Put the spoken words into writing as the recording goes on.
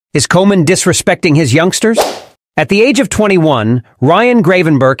Is Koeman disrespecting his youngsters? At the age of 21, Ryan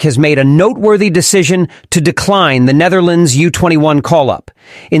Gravenberch has made a noteworthy decision to decline the Netherlands U21 call-up,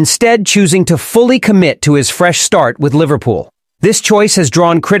 instead choosing to fully commit to his fresh start with Liverpool. This choice has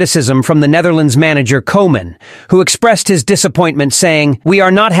drawn criticism from the Netherlands manager Koeman, who expressed his disappointment saying, "We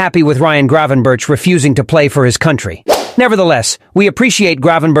are not happy with Ryan Gravenberch refusing to play for his country. Nevertheless, we appreciate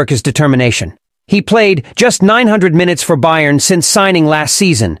Gravenberch's determination. He played just 900 minutes for Bayern since signing last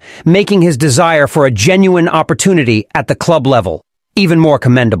season, making his desire for a genuine opportunity at the club level even more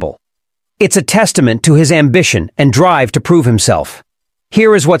commendable. It's a testament to his ambition and drive to prove himself."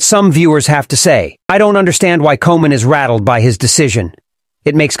 Here is what some viewers have to say. "I don't understand why Koeman is rattled by his decision.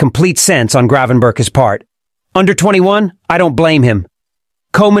 It makes complete sense on Gravenberch's part. Under 21, I don't blame him.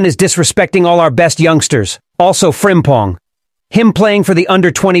 Koeman is disrespecting all our best youngsters, also Frimpong. Him playing for the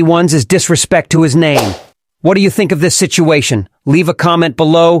under-21s is disrespect to his name. What do you think of this situation? Leave a comment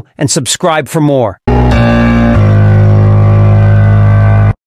below and subscribe for more."